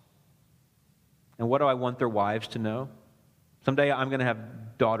wives. And what do I want their wives to know? Someday I'm going to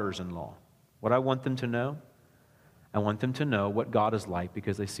have daughters-in-law. What do I want them to know? I want them to know what God is like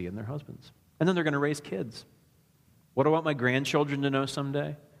because they see it in their husbands. And then they're going to raise kids. What do I want my grandchildren to know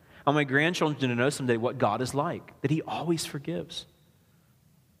someday? I want my grandchildren to know someday what God is like, that He always forgives.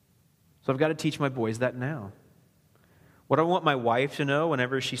 So I've got to teach my boys that now. What do I want my wife to know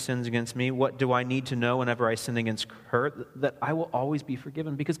whenever she sins against me? What do I need to know whenever I sin against her? That I will always be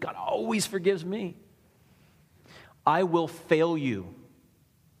forgiven because God always forgives me. I will fail you,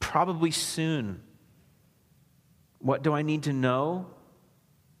 probably soon. What do I need to know?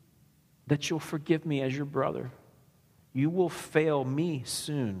 That you'll forgive me as your brother. You will fail me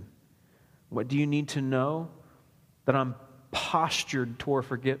soon. What do you need to know? That I'm postured toward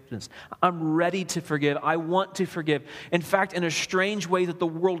forgiveness. I'm ready to forgive. I want to forgive. In fact, in a strange way that the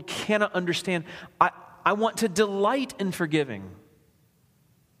world cannot understand, I want to delight in forgiving.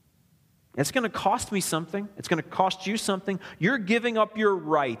 It's going to cost me something. It's going to cost you something. You're giving up your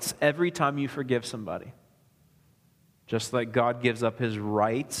rights every time you forgive somebody. Just like God gives up His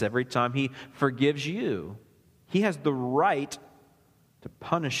rights every time He forgives you. He has the right to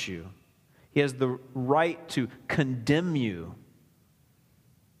punish you. He has the right to condemn you.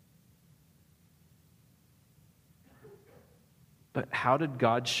 But how did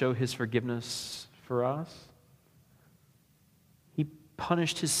God show His forgiveness for us? He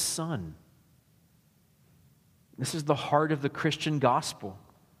punished His Son. This is the heart of the Christian gospel.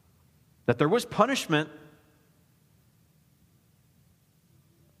 That there was punishment,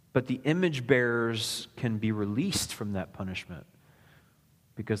 but the image bearers can be released from that punishment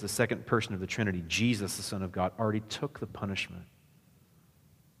because the second person of the Trinity, Jesus, the Son of God, already took the punishment.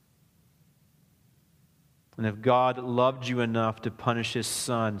 And if God loved you enough to punish His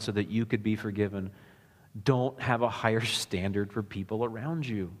Son so that you could be forgiven, don't have a higher standard for people around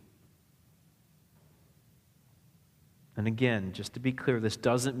you. And again, just to be clear, this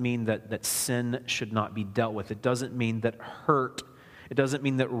doesn't mean that sin should not be dealt with. It doesn't mean that hurt, it doesn't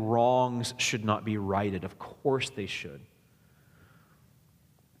mean that wrongs should not be righted. Of course they should.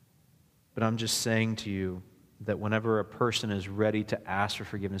 But I'm just saying to you that whenever a person is ready to ask for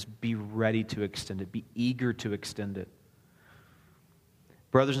forgiveness, be ready to extend it. Be eager to extend it.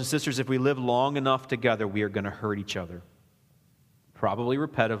 Brothers and sisters, if we live long enough together, we are going to hurt each other. Probably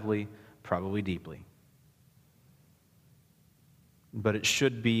repetitively, probably deeply. But it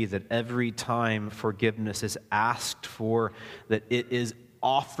should be that every time forgiveness is asked for, that it is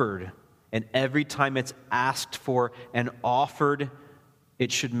offered. And every time it's asked for and offered,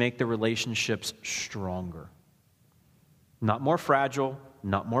 it should make the relationships stronger. Not more fragile,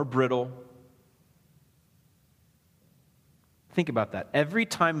 not more brittle. Think about that. Every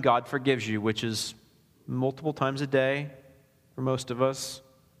time God forgives you, which is multiple times a day for most of us,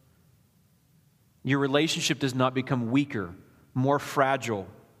 your relationship does not become weaker, more fragile.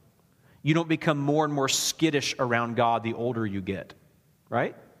 You don't become more and more skittish around God the older you get,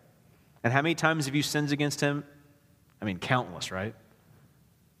 right? And how many times have you sinned against Him? I mean, countless, right?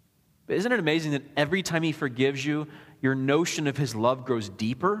 But isn't it amazing that every time He forgives you, your notion of His love grows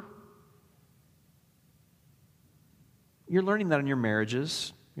deeper? You're learning that in your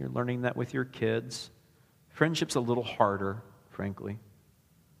marriages. You're learning that with your kids. Friendship's a little harder, frankly.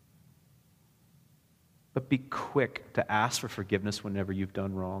 But be quick to ask for forgiveness whenever you've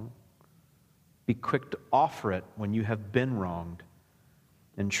done wrong. Be quick to offer it when you have been wronged.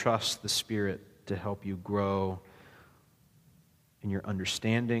 And trust the Spirit to help you grow in your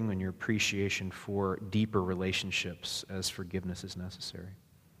understanding and your appreciation for deeper relationships as forgiveness is necessary.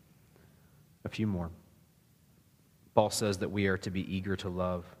 A few more. Paul says that we are to be eager to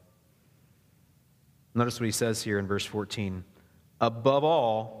love. Notice what he says here in verse 14. Above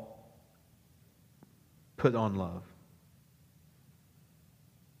all, put on love.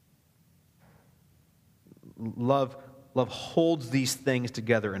 Love holds these things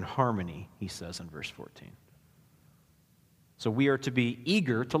together in harmony, he says in verse 14. So we are to be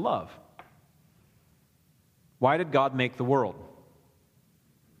eager to love. Why did God make the world?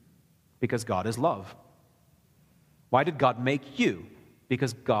 Because God is love. Why did God make you?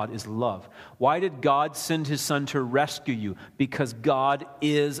 Because God is love. Why did God send his Son to rescue you? Because God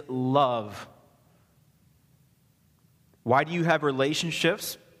is love. Why do you have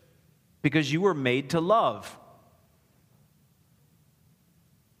relationships? Because you were made to love.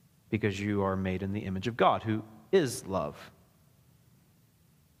 Because you are made in the image of God, who is love.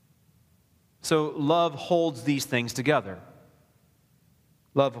 So love holds these things together.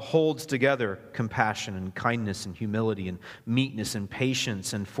 Love holds together compassion and kindness and humility and meekness and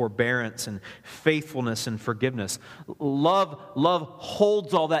patience and forbearance and faithfulness and forgiveness. Love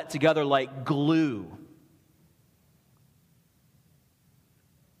holds all that together like glue.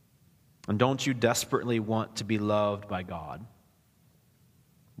 And don't you desperately want to be loved by God?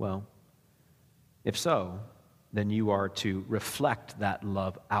 Well, if so, then you are to reflect that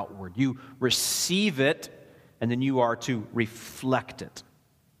love outward. You receive it, and then you are to reflect it.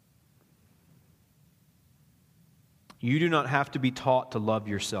 You do not have to be taught to love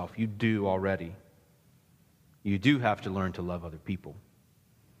yourself. You do already. You do have to learn to love other people.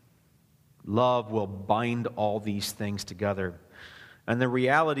 Love will bind all these things together. And the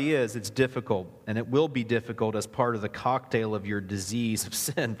reality is, it's difficult, and it will be difficult as part of the cocktail of your disease of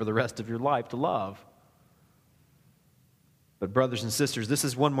sin for the rest of your life to love. But brothers and sisters, this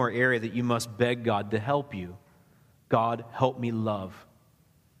is one more area that you must beg God to help you. God, help me love.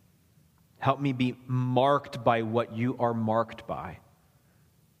 Help me be marked by what you are marked by.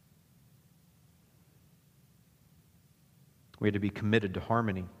 We are to be committed to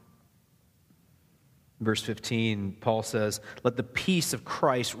harmony. Verse 15, Paul says, "Let the peace of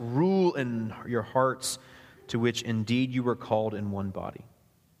Christ rule in your hearts, to which indeed you were called in one body."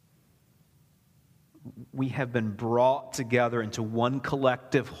 We have been brought together into one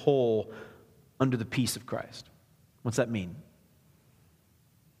collective whole under the peace of Christ. What's that mean?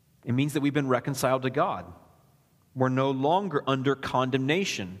 It means that we've been reconciled to God. We're no longer under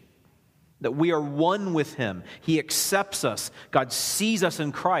condemnation. That we are one with Him. He accepts us. God sees us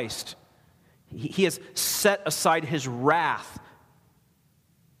in Christ. He has set aside His wrath.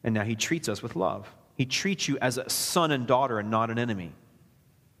 And now He treats us with love. He treats you as a son and daughter and not an enemy.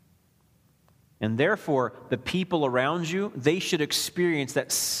 And therefore, the people around you, they should experience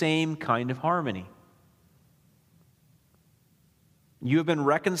that same kind of harmony. You have been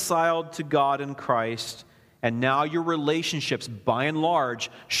reconciled to God in Christ, and now your relationships, by and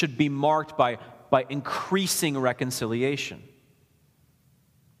large, should be marked by increasing reconciliation.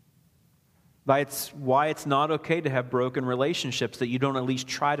 That's why it's not okay to have broken relationships that you don't at least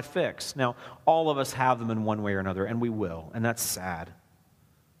try to fix. Now, all of us have them in one way or another, and we will, and that's sad.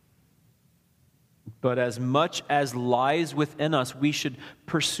 But as much as lies within us, we should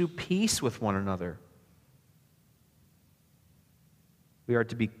pursue peace with one another. We are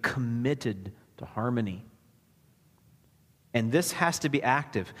to be committed to harmony. And this has to be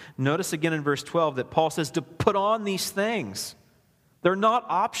active. Notice again in verse 12 that Paul says to put on these things. They're not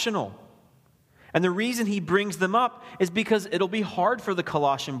optional. And the reason he brings them up is because it'll be hard for the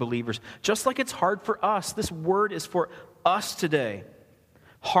Colossian believers, just like it's hard for us. This word is for us today.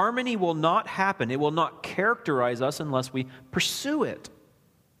 Harmony will not happen. It will not characterize us unless we pursue it.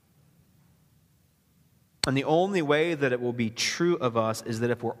 And the only way that it will be true of us is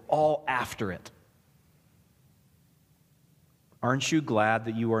that if we're all after it. Aren't you glad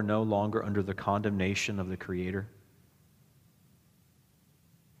that you are no longer under the condemnation of the Creator?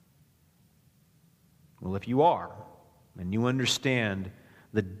 Well, if you are, and you understand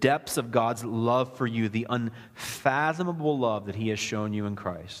the depths of God's love for you, the unfathomable love that He has shown you in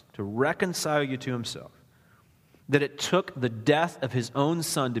Christ, to reconcile you to Himself, that it took the death of His own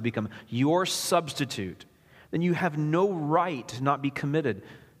Son to become your substitute, then you have no right to not be committed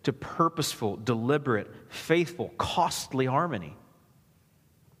to purposeful, deliberate, faithful, costly harmony.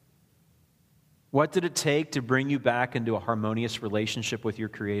 What did it take to bring you back into a harmonious relationship with your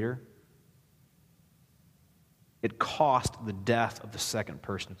Creator? It cost the death of the second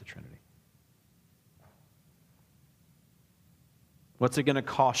person of the Trinity. What's it going to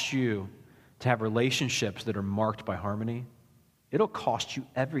cost you to have relationships that are marked by harmony? It'll cost you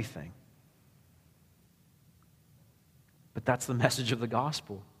everything. But that's the message of the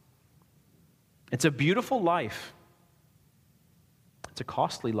gospel. It's a beautiful life. It's a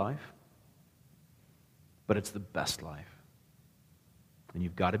costly life. But it's the best life. And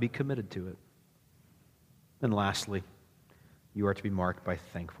you've got to be committed to it. And lastly, you are to be marked by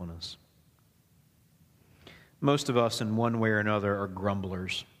thankfulness. Most of us, in one way or another, are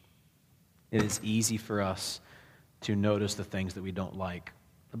grumblers. It is easy for us to notice the things that we don't like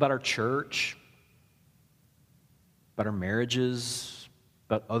about our church, about our marriages,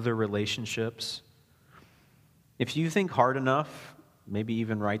 about other relationships. If you think hard enough, maybe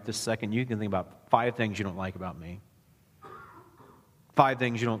even right this second, you can think about 5 things you don't like about me. 5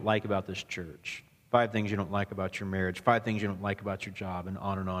 things you don't like about this church. 5 things you don't like about your marriage. 5 things you don't like about your job, and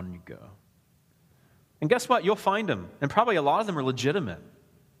on you go. And guess what? You'll find them. And probably a lot of them are legitimate.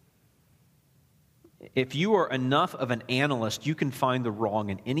 If you are enough of an analyst, you can find the wrong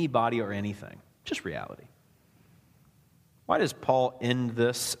in anybody or anything. Just reality. Why does Paul end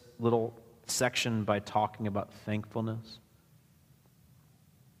this little section by talking about thankfulness?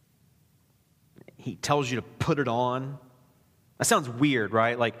 He tells you to put it on. That sounds weird,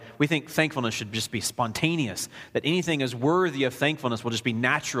 right? Like we think thankfulness should just be spontaneous, that anything is worthy of thankfulness will just be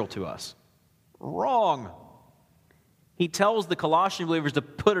natural to us. Wrong. He tells the Colossian believers to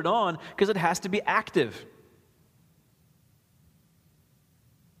put it on because it has to be active.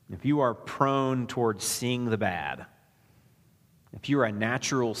 If you are prone towards seeing the bad, if you're a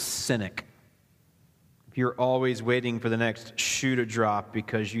natural cynic, if you're always waiting for the next shoe to drop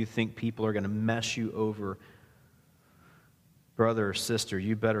because you think people are going to mess you over, brother or sister,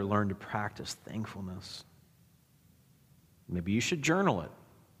 you better learn to practice thankfulness. Maybe you should journal it.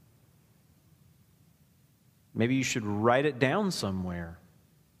 Maybe you should write it down somewhere.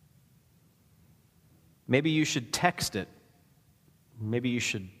 Maybe you should text it. Maybe you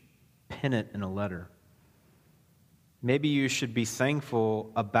should pin it in a letter. Maybe you should be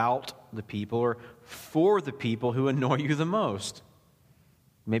thankful about the people or for the people who annoy you the most.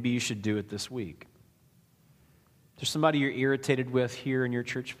 Maybe you should do it this week. Is there somebody you're irritated with here in your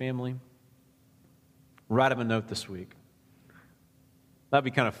church family? Write them a note this week. That'd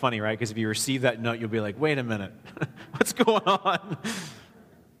be kind of funny, right? Because if you receive that note, you'll be like, wait a minute, what's going on?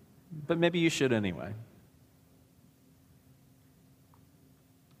 But maybe you should anyway.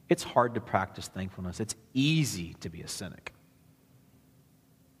 It's hard to practice thankfulness. It's easy to be a cynic.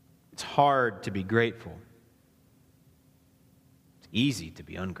 It's hard to be grateful. It's easy to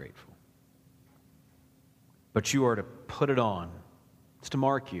be ungrateful. But you are to put it on. It's to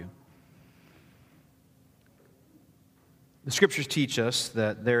mark you. The Scriptures teach us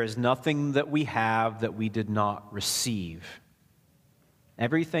that there is nothing that we have that we did not receive.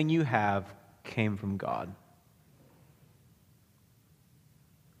 Everything you have came from God.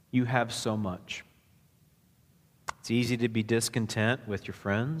 You have so much. It's easy to be discontent with your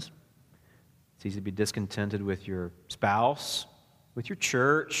friends. It's easy to be discontented with your spouse, with your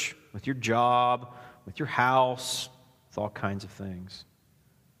church, with your job, with your house, with all kinds of things.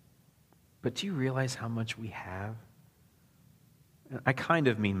 But do you realize how much we have? I kind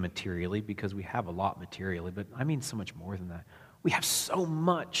of mean materially because we have a lot materially, but I mean so much more than that. We have so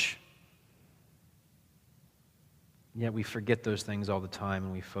much. Yet we forget those things all the time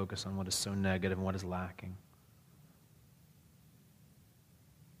and we focus on what is so negative and what is lacking.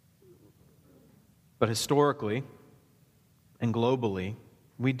 But historically and globally,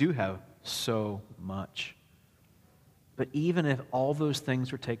 we do have so much. But even if all those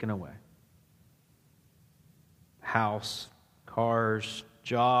things were taken away, house, cars,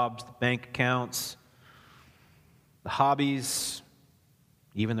 jobs, the bank accounts, the hobbies,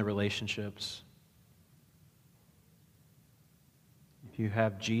 even the relationships. If you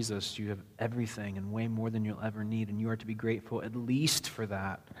have Jesus, you have everything and way more than you'll ever need, and you are to be grateful at least for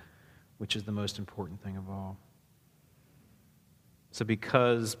that, which is the most important thing of all. So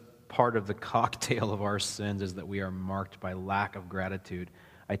because part of the cocktail of our sins is that we are marked by lack of gratitude,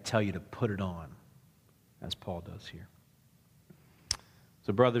 I tell you to put it on, as Paul does here.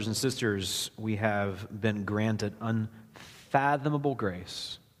 So brothers and sisters, we have been granted unfathomable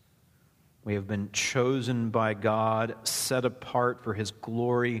grace. We have been chosen by God, set apart for His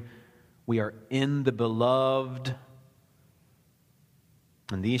glory. We are in the beloved.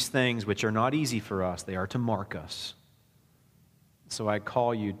 And these things, which are not easy for us, they are to mark us. So I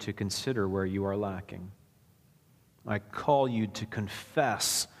call you to consider where you are lacking. I call you to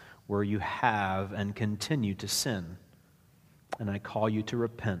confess where you have and continue to sin. And I call you to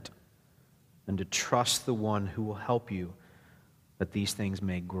repent and to trust the one who will help you that these things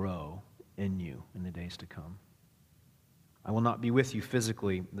may grow in you in the days to come. I will not be with you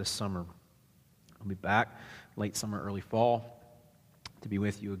physically this summer. I'll be back late summer, early fall to be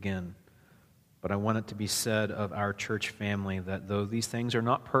with you again. But I want it to be said of our church family that though these things are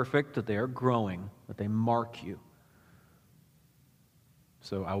not perfect, that they are growing, that they mark you.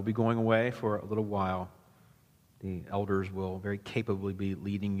 So I will be going away for a little while. The elders will very capably be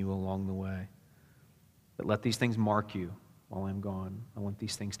leading you along the way. But let these things mark you while I'm gone. I want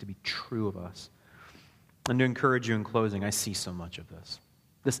these things to be true of us. And to encourage you in closing, I see so much of this.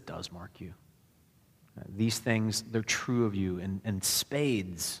 This does mark you. These things, they're true of you in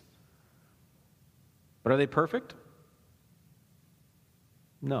spades. But are they perfect?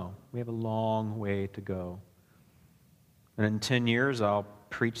 No, we have a long way to go. And in 10 years, I'll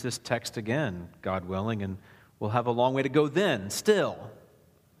preach this text again, God willing, and we'll have a long way to go then, still.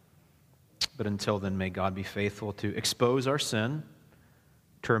 But until then, may God be faithful to expose our sin,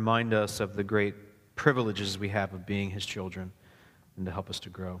 to remind us of the great privileges we have of being His children, and to help us to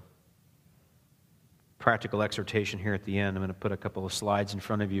grow. Practical exhortation here at the end. I'm going to put a couple of slides in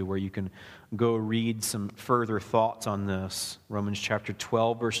front of you where you can go read some further thoughts on this. Romans chapter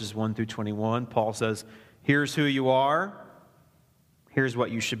 12, verses 1 through 21. Paul says, here's who you are. Here's what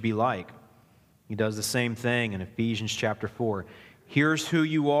you should be like. He does the same thing in Ephesians chapter 4. Here's who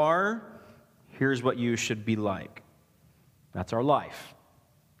you are. Here's what you should be like. That's our life.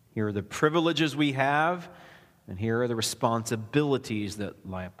 Here are the privileges we have, and here are the responsibilities that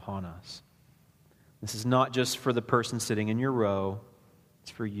lie upon us. This is not just for the person sitting in your row,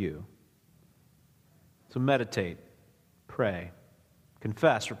 it's for you. So meditate, pray,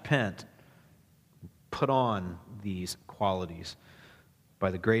 confess, repent, put on these qualities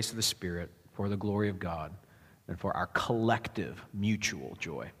by the grace of the Spirit for the glory of God and for our collective mutual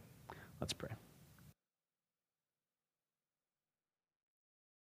joy. Let's pray.